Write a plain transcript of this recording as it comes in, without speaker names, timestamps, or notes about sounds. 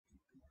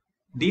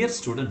Dear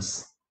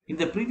students, in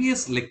the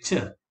previous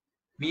lecture,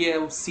 we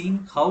have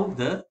seen how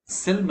the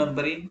cell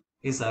membrane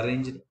is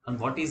arranged and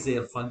what is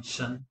their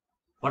function,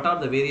 what are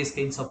the various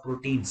kinds of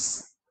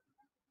proteins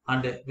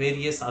and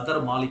various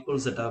other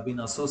molecules that have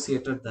been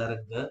associated there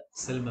in the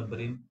cell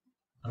membrane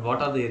and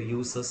what are their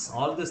uses.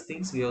 All these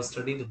things we have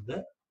studied in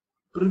the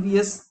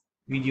previous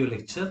video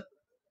lecture.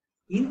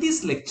 In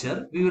this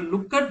lecture, we will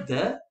look at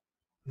the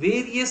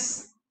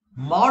various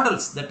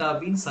models that have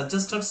been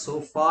suggested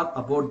so far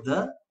about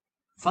the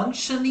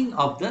functioning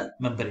of the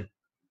membrane.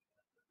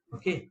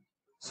 Okay,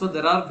 so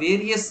there are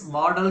various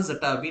models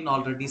that have been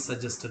already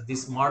suggested.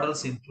 These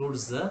models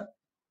includes the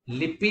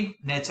lipid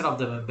nature of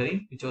the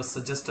membrane, which was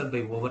suggested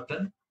by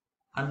Overton,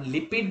 and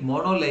lipid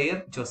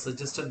monolayer, which was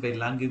suggested by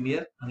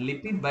Langmuir, and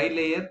lipid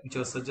bilayer, which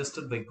was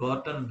suggested by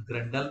Gorton and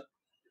Grendel,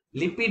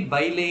 lipid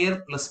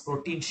bilayer plus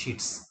protein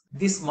sheets.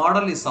 This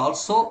model is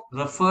also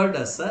referred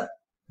as a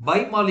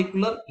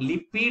bimolecular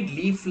lipid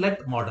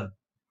leaflet model.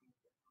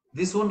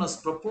 This one was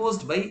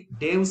proposed by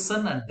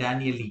Davison and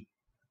Danieli.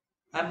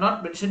 I'm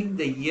not mentioning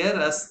the year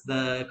as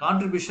the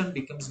contribution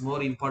becomes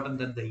more important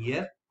than the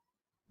year.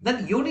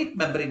 Then unit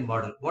membrane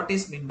model. What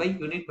is meant by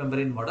unit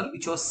membrane model,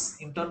 which was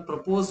in turn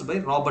proposed by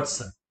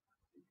Robertson.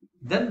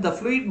 Then the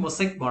fluid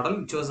mosaic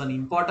model, which was an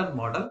important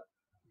model,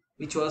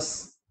 which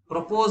was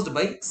proposed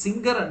by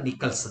Singer and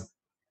Nicholson.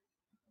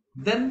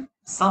 Then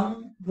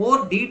some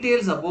more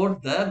details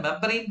about the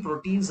membrane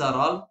proteins are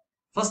all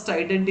first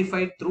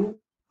identified through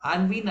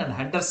Unwin and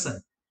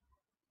Henderson.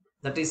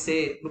 That is,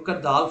 say, look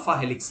at the alpha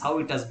helix, how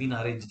it has been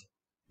arranged.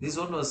 This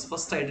one was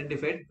first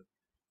identified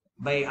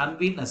by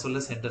Unwin as well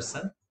as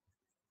Henderson.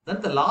 Then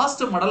the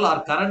last model,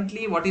 or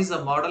currently what is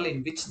the model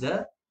in which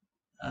the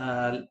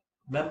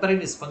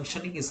membrane is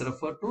functioning, is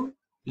referred to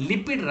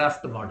lipid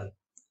raft model.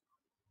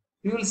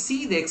 We will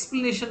see the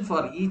explanation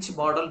for each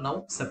model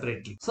now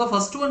separately. So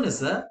first one is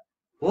the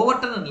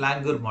Overton and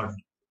Langmuir model.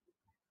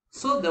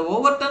 So the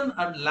Overton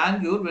and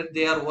Langmuir, when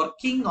they are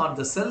working on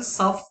the cells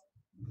of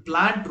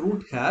plant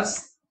root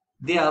hairs,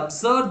 they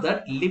observe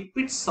that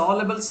lipid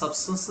soluble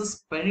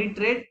substances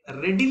penetrate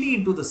readily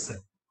into the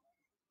cell,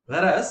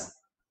 whereas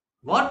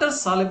water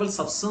soluble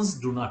substances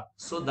do not.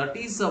 So that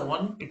is the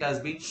one, it has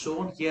been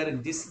shown here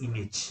in this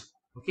image.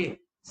 Okay,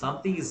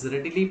 something is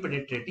readily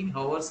penetrating,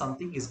 however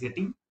something is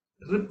getting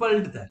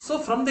repelled there. So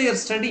from their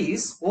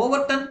studies,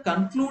 Overton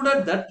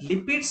concluded that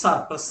lipids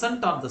are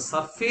present on the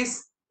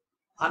surface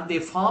and they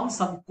form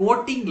some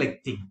coating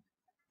like thing.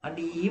 And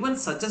he even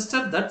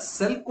suggested that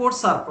cell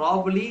coats are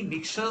probably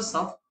mixtures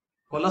of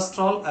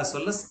cholesterol as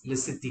well as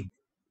lecithin.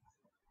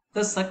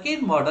 The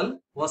second model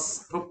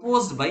was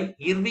proposed by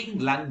Irving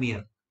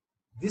Langmuir.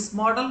 This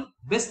model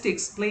best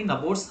explains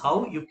about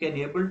how you can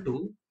able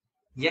to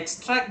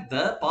extract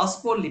the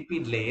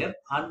phospholipid layer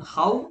and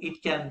how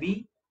it can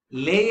be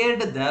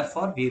layered there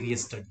for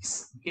various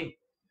studies. Okay.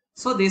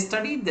 So they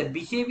studied the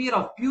behavior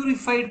of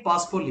purified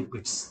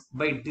phospholipids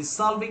by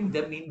dissolving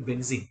them in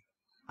benzene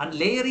and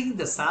layering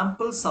the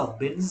samples of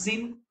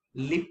benzene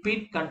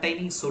lipid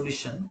containing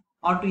solution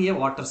onto a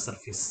water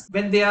surface.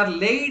 When they are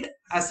laid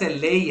as a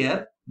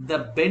layer,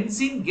 the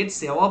benzene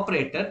gets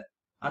evaporated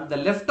and the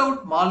left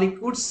out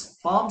molecules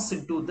forms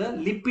into the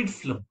lipid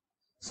film.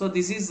 So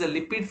this is the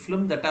lipid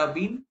film that have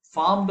been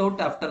formed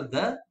out after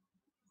the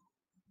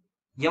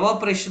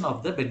evaporation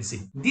of the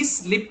benzene.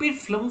 This lipid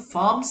film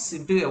forms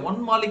into a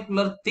one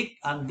molecular thick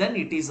and then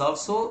it is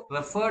also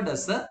referred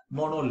as a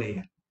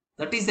monolayer.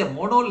 That is, a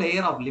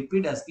monolayer of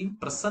lipid has been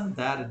present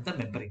there in the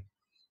membrane.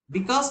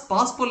 Because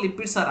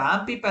phospholipids are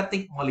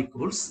amphipathic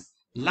molecules,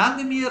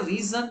 Langmuir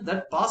reasoned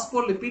that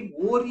phospholipids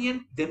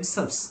orient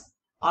themselves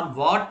on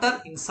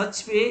water in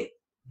such way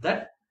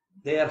that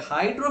their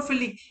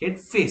hydrophilic head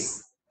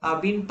face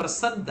have been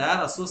present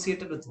there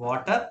associated with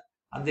water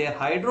and their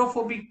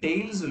hydrophobic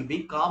tails will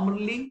be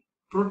commonly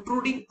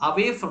protruding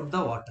away from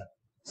the water.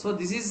 So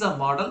this is a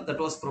model that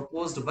was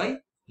proposed by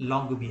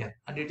Langmuir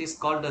and it is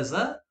called as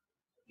a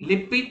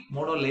lipid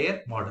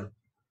monolayer model.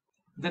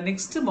 The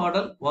next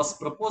model was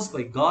proposed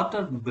by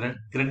Gorton and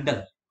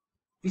Grendel,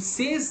 which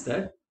says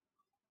that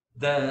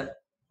the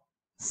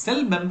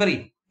cell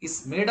membrane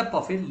is made up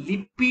of a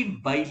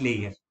lipid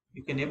bilayer.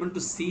 You can able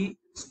to see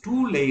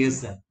two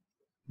layers there.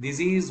 This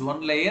is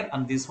one layer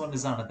and this one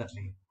is another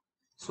layer.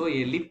 So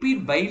a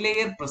lipid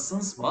bilayer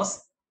presence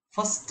was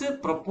first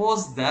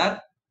proposed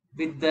there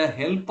with the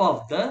help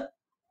of the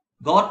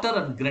Gorton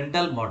and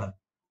Grendel model.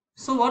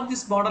 So what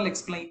this model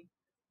explains?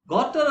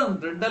 Gorton and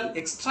Grendel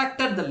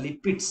extracted the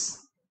lipids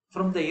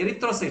from the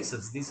erythrocyte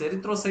cells. These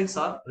erythrocytes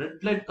are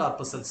red blood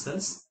corpuscle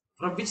cells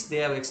from which they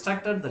have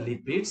extracted the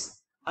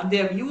lipids and they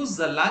have used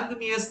the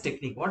Langmuir's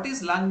technique. What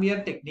is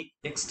Langmuir technique?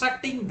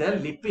 Extracting the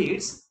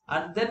lipids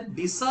and then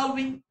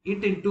dissolving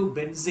it into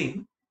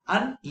benzene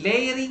and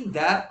layering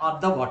there on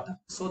the water.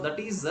 So that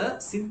is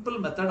a simple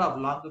method of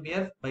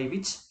Langmuir by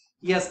which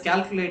he has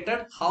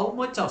calculated how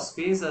much of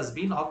space has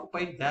been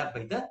occupied there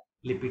by the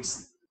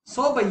lipids.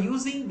 So by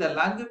using the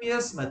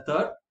Langmuir's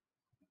method,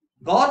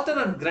 Gorton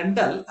and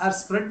Grendel have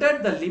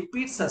spreaded the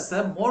lipids as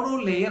a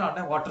monolayer on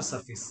a water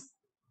surface.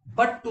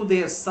 But to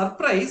their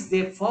surprise,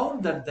 they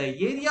found that the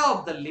area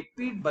of the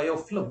lipid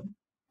biofilm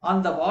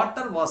on the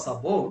water was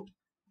about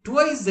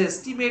twice the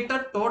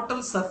estimated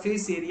total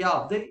surface area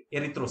of the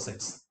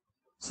erythrocytes.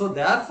 So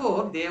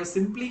therefore, they have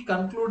simply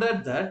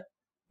concluded that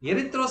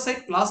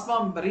erythrocyte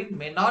plasma membrane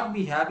may not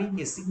be having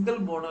a single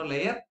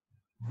monolayer,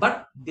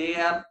 but they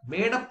are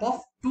made up of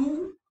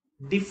two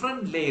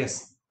different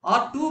layers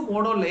or two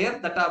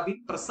monolayer that have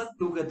been present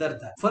together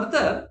there.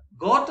 Further,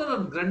 Gorter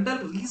and Grendel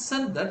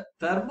reasoned that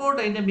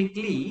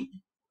thermodynamically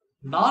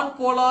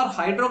non-polar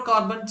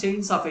hydrocarbon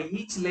chains of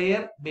each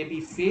layer may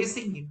be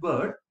facing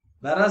inward,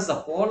 whereas the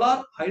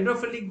polar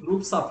hydrophilic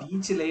groups of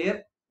each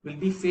layer will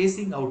be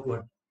facing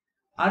outward.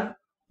 And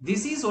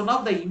this is one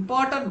of the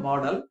important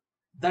model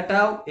that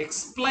have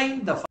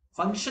explained the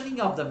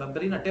functioning of the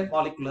membrane at a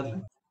molecular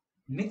level.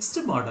 Next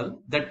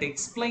model that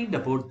explained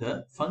about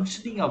the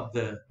functioning of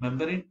the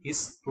membrane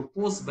is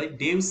proposed by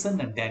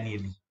Davison and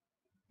Danieli.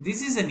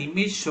 This is an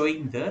image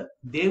showing the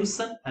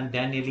Davison and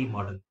Danieli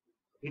model.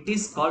 It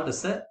is called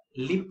as a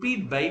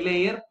lipid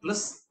bilayer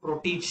plus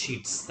protein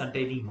sheets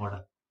containing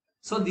model.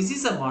 So this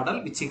is a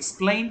model which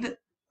explained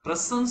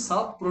presence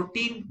of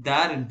protein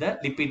there in the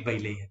lipid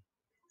bilayer.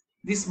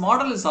 This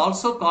model is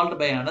also called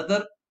by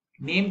another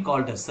name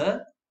called as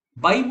a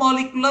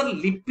bimolecular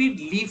lipid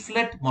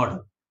leaflet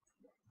model.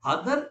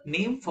 Other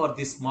name for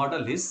this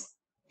model is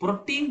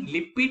protein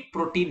lipid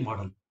protein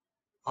model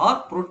or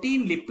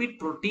protein lipid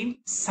protein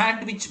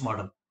sandwich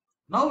model.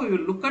 Now we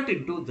will look at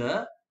into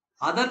the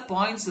other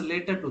points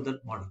related to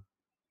that model.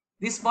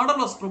 This model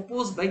was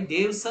proposed by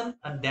Davison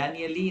and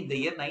Danieli in the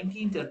year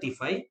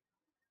 1935,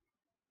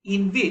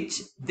 in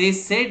which they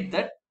said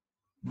that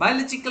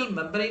biological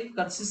membrane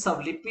consists of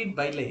lipid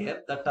bilayer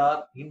that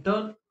are in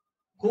turn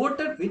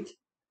coated with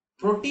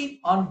protein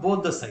on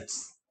both the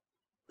sides.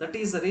 That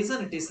is the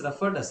reason it is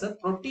referred as a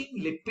protein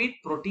lipid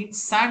protein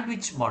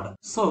sandwich model.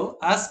 So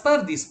as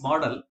per this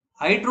model,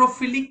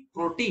 hydrophilic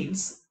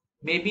proteins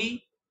may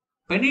be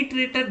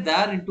penetrated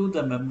there into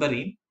the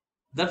membrane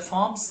that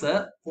forms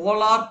a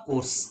polar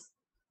pores.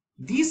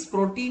 These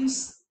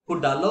proteins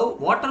could allow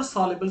water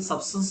soluble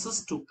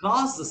substances to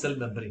cross the cell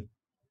membrane.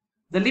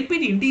 The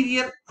lipid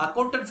interior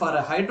accounted for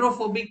the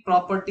hydrophobic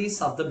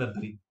properties of the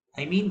membrane.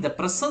 I mean, the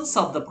presence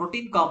of the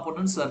protein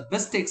components were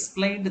best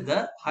explained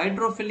the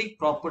hydrophilic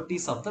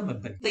properties of the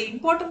membrane. The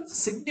important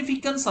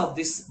significance of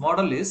this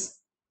model is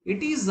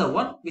it is the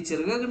one which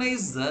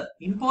recognizes the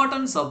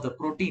importance of the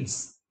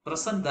proteins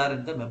present there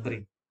in the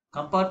membrane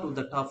compared to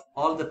that of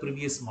all the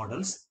previous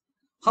models.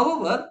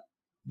 However,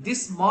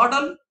 this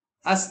model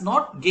has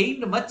not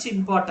gained much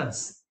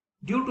importance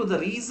due to the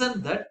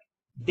reason that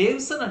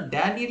Davison and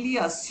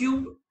Danieli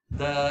assumed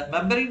the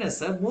membrane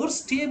as a more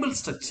stable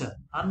structure,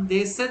 and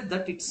they said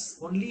that it's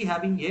only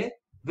having a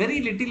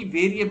very little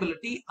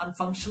variability and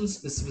functional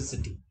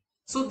specificity.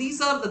 So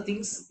these are the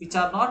things which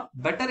are not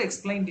better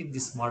explained in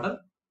this model.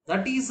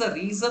 That is the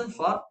reason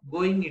for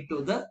going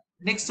into the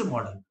next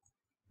model.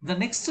 The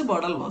next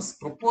model was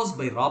proposed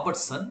by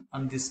Robertson,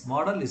 and this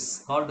model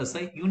is called as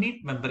a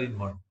unit membrane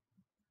model.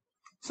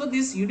 So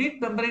this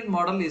unit membrane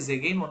model is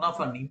again one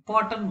of an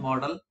important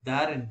model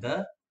there in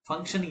the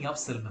functioning of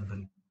cell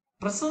membrane.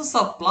 Presence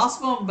of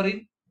plasma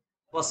membrane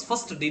was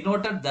first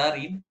denoted there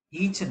in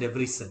each and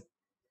every cell.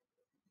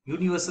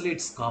 Universally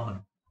it's common.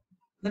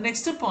 The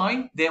next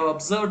point, they have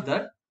observed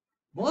that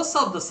most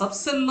of the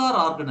subcellular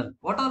organelles,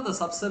 what are the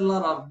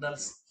subcellular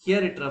organelles?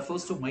 Here it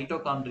refers to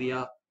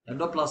mitochondria,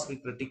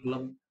 endoplasmic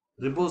reticulum,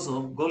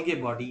 ribosome,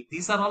 Golgi body.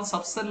 These are all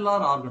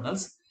subcellular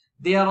organelles.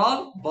 They are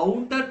all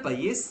bounded by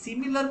a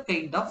similar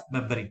kind of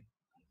membrane.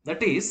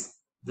 That is,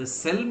 the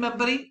cell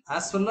membrane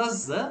as well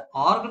as the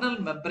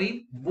organelle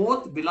membrane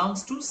both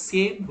belongs to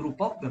same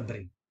group of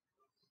membrane.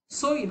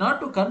 So in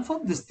order to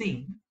confirm this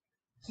thing,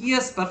 he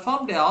has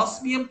performed a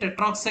osmium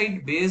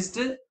tetroxide based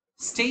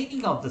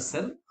staining of the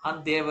cell,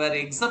 and they were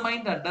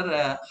examined under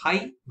a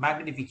high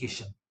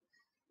magnification.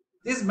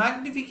 This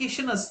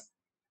magnification has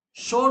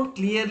shown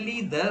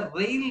clearly the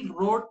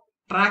railroad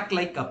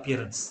track-like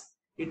appearance.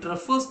 It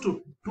refers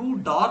to two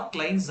dark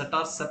lines that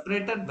are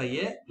separated by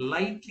a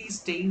lightly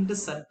stained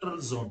central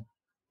zone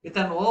with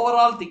an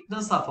overall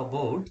thickness of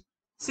about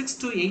 6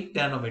 to 8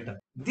 nanometer.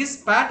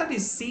 This pattern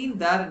is seen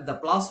there in the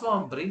plasma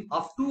membrane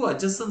of two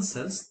adjacent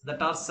cells that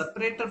are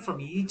separated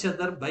from each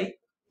other by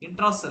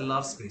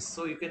intracellular space.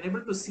 So you can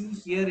able to see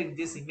here in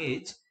this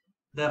image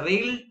the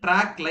rail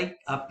track like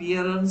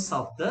appearance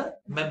of the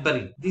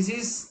membrane. This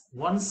is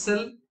one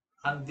cell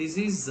and this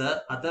is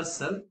the other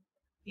cell.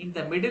 In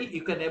the middle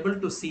you can able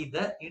to see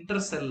the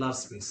intercellular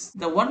space.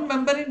 The one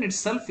membrane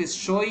itself is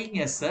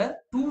showing as a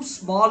two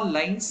small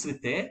lines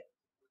with a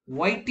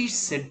whitish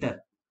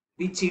center,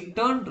 which in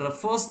turn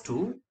refers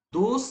to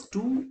those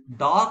two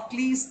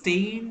darkly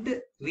stained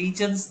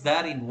regions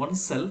there in one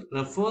cell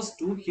refers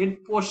to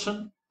head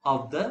portion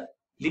of the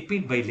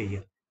lipid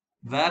bilayer,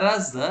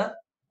 whereas the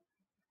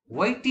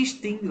whitish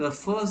thing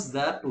refers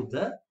there to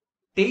the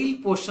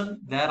tail portion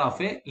there of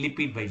a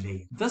lipid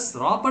bilayer. Thus,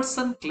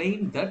 Robertson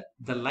claimed that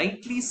the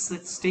lightly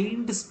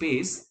stained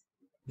space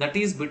that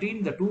is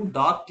between the two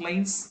dark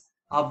lines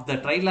of the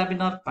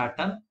trilaminar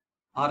pattern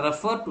are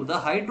referred to the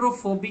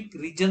hydrophobic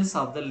regions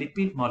of the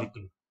lipid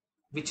molecule,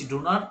 which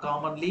do not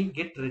commonly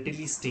get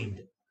readily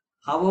stained.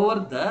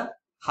 However, the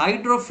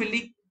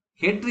hydrophilic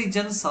head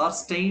regions are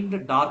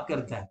stained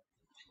darker than.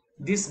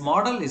 This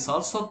model is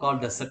also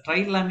called as a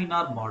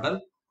trilaminar model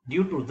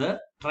due to the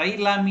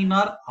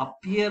trilaminar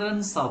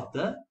appearance of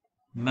the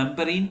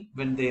membrane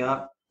when they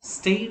are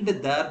stained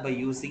there by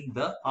using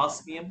the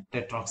osmium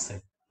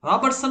tetroxide.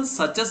 Robertson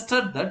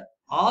suggested that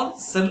all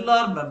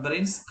cellular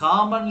membranes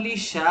commonly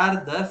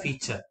share the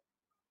feature.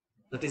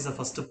 That is the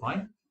first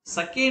point.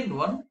 Second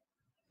one,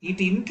 it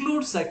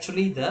includes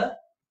actually the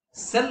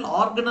cell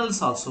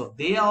organelles also.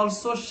 They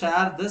also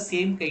share the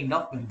same kind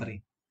of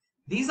membrane.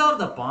 These are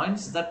the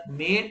points that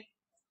made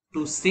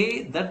to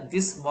say that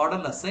this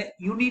model is a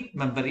unit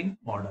membrane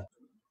model.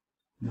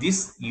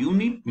 This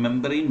unit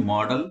membrane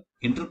model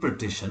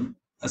interpretation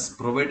has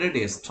provided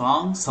a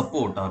strong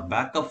support or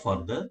backup for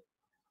the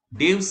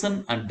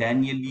Davison and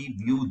Danieli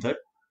view that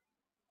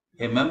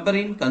a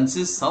membrane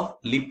consists of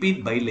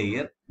lipid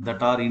bilayer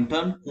that are in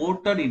turn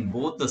coated in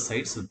both the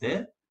sides with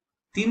a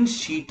thin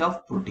sheet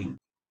of protein.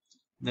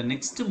 The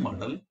next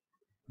model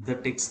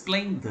that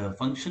explains the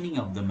functioning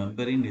of the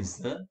membrane is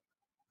the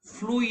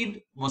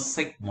fluid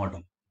mosaic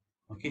model.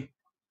 Okay,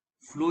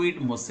 fluid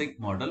mosaic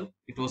model.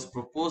 It was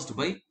proposed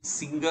by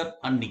Singer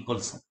and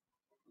Nicholson.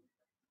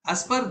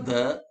 As per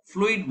the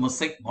fluid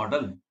mosaic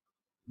model,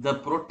 the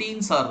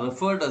proteins are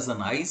referred as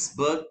an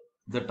iceberg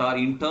that are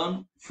in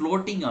turn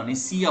floating on a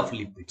sea of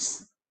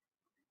lipids.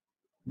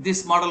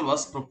 This model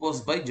was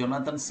proposed by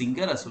Jonathan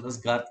Singer as well as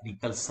Garth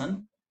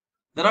Nicholson.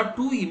 There are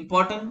two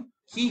important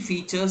key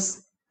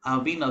features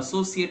have been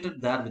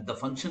associated there with the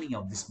functioning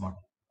of this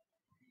model.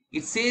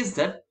 It says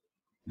that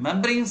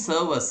membranes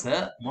serve as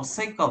a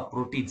mosaic of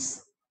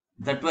proteins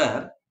that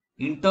were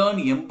in turn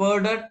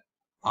embedded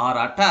or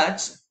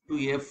attached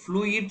to a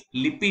fluid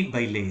lipid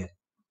bilayer.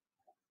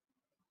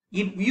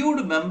 It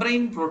viewed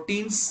membrane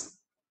proteins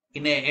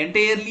in an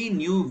entirely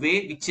new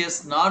way which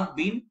has not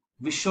been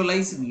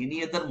visualized in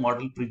any other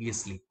model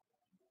previously.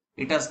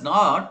 It has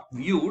not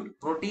viewed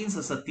proteins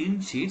as a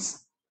thin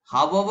sheets,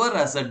 however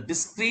as a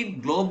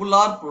discrete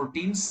globular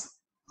proteins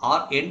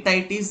or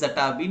entities that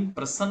have been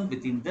present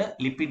within the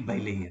lipid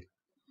bilayer.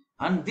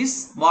 And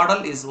this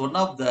model is one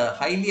of the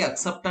highly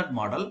accepted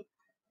model.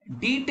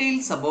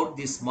 Details about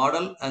this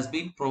model has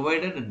been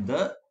provided in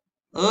the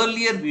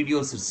earlier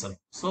videos itself.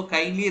 So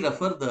kindly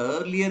refer the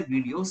earlier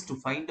videos to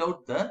find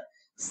out the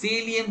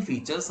salient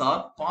features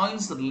or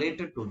points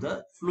related to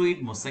the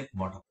fluid mosaic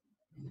model.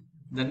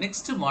 The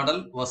next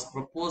model was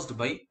proposed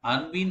by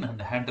Unwin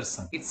and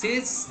Henderson. It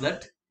says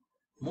that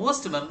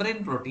most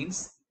membrane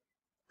proteins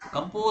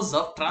compose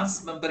of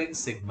transmembrane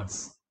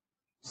segments.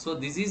 So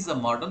this is the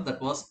model that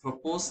was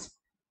proposed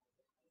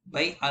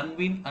by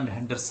Unwin and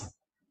Henderson.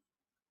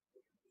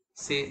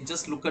 Say,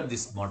 just look at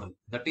this model.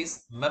 That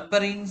is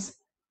membranes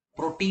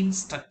protein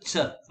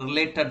structure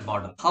related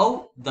model.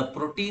 How the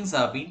proteins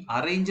have been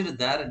arranged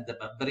there in the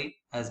membrane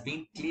has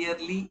been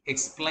clearly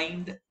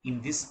explained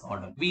in this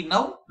model. We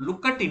now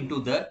look at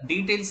into the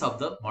details of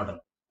the model.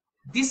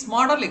 This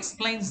model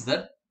explains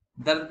that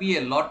there will be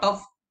a lot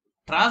of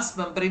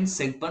transmembrane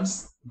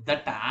segments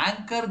that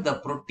anchor the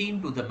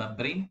protein to the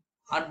membrane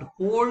and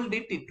hold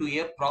it into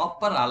a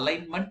proper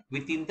alignment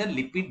within the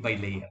lipid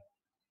bilayer.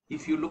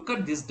 If you look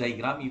at this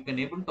diagram, you can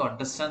able to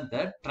understand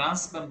the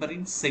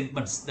transmembrane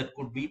segments that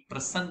could be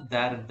present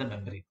there in the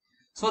membrane.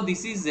 So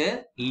this is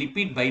a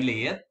lipid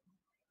bilayer.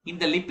 In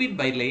the lipid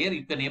bilayer,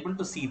 you can able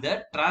to see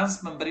the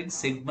transmembrane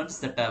segments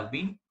that have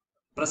been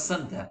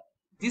present there.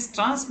 These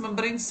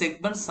transmembrane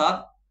segments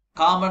are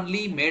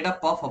commonly made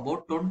up of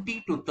about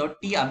 20 to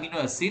 30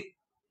 amino acids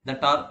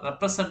that are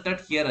represented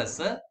here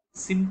as a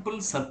simple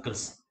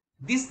circles.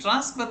 These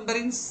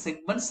transmembrane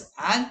segments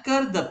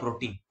anchor the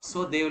protein.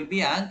 So they will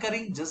be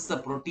anchoring just the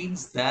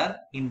proteins there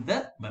in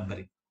the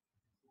membrane.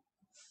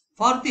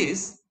 For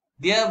this,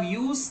 they have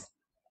used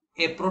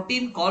a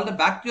protein called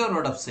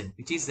bacteriorhodopsin,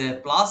 which is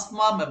a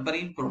plasma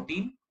membrane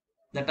protein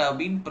that have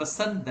been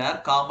present there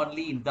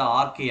commonly in the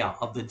archaea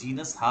of the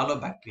genus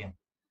Halobacterium,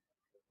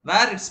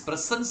 where its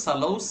presence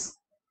allows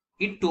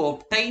it to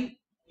obtain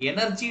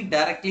energy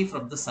directly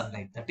from the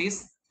sunlight. That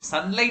is,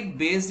 sunlight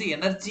based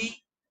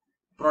energy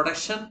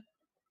production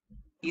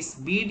is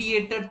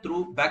mediated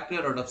through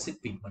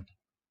bacteriorhodopsin pigment.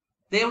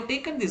 They have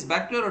taken this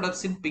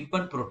bacteriorhodopsin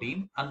pigment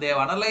protein and they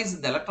have analyzed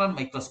in the electron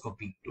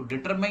microscopy to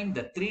determine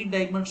the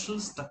three-dimensional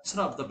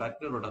structure of the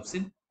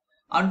bacteriorhodopsin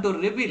and to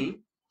reveal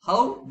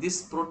how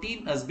this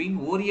protein has been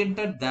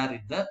oriented there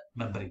in the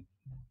membrane.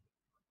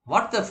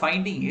 What the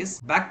finding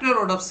is,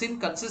 bacteriorhodopsin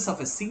consists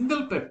of a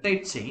single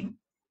peptide chain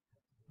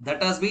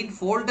that has been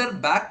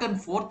folded back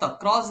and forth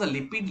across the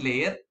lipid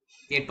layer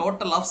a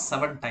total of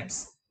 7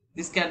 times.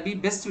 This can be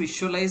best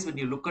visualized when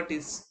you look at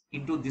this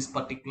into this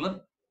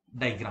particular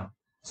diagram.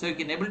 So you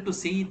can able to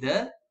see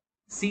the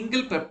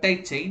single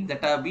peptide chain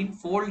that have been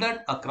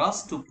folded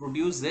across to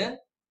produce a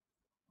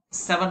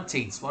 7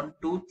 chains. 1,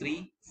 2,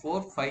 3,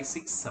 4, 5,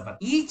 6, 7.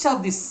 Each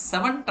of the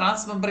 7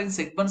 transmembrane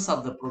segments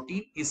of the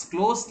protein is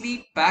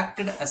closely packed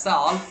as an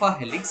alpha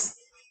helix.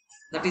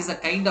 That is a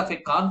kind of a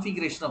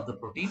configuration of the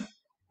protein,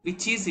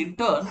 which is in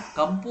turn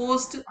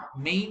composed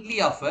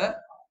mainly of a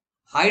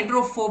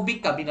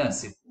hydrophobic amino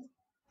acid.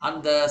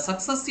 And the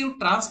successive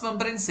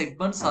transmembrane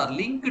segments are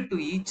linked to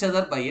each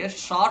other by a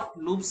short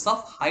loops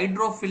of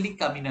hydrophilic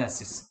amino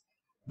acids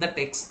that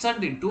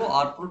extend into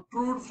or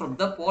protrude from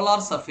the polar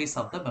surface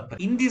of the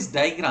membrane. In this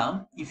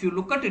diagram, if you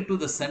look at it to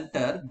the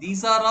center,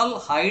 these are all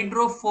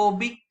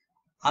hydrophobic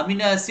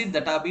amino acids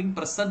that have been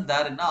present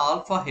there in the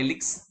alpha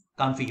helix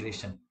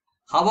configuration.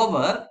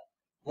 However,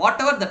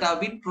 whatever that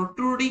have been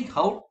protruding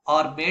out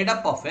are made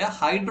up of a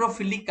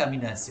hydrophilic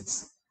amino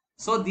acids.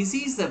 So this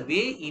is the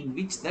way in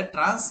which the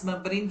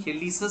transmembrane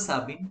helices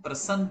have been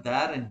present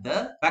there in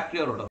the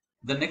bacteriorhodopsin.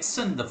 The next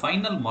and the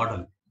final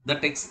model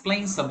that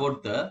explains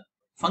about the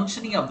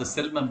functioning of the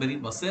cell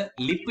membrane was a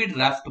lipid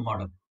raft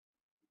model.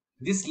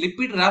 This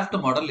lipid raft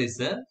model is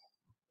a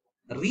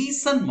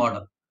recent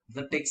model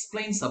that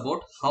explains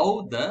about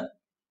how the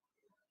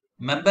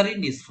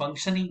membrane is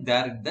functioning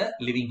there in the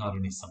living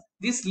organism.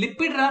 This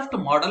lipid raft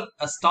model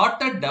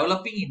started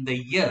developing in the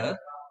year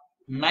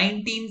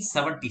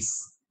 1970s.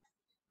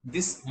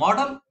 This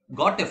model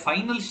got a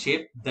final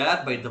shape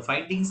there by the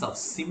findings of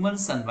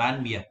Simmons and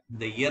Van Meer in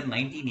the year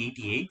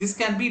 1988. This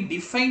can be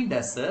defined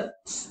as a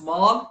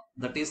small,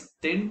 that is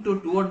 10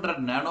 to 200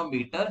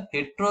 nanometer,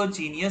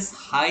 heterogeneous,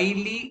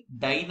 highly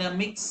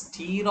dynamic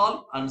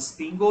sterol and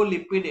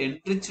sphingolipid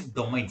enriched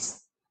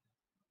domains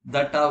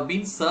that have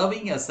been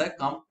serving as a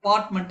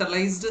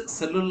compartmentalized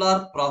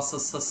cellular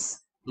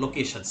processes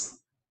locations.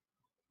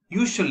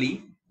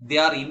 Usually, they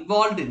are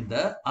involved in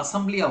the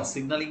assembly of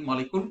signaling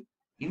molecule,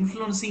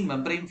 influencing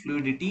membrane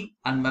fluidity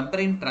and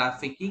membrane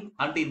trafficking,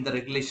 and in the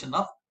regulation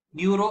of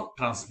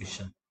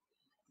neurotransmission.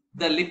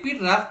 The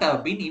lipid raft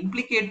have been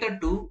implicated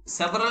to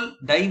several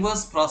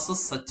diverse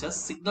processes such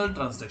as signal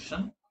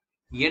transduction,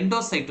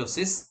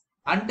 endocytosis,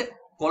 and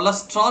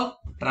cholesterol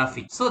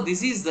traffic. So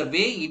this is the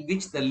way in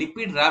which the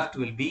lipid raft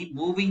will be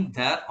moving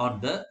there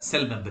on the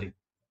cell membrane.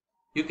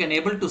 You can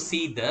able to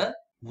see the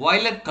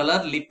violet color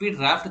lipid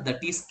raft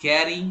that is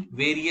carrying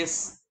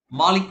various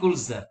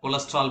molecules there,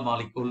 cholesterol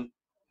molecule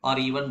or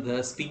even the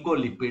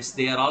sphingolipids.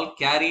 They are all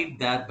carried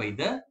there by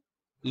the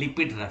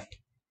lipid raft.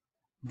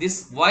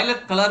 This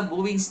violet color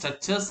moving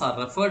structures are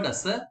referred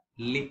as a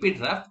lipid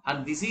raft,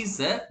 and this is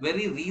a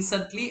very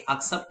recently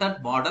accepted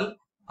model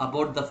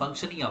about the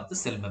functioning of the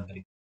cell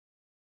membrane.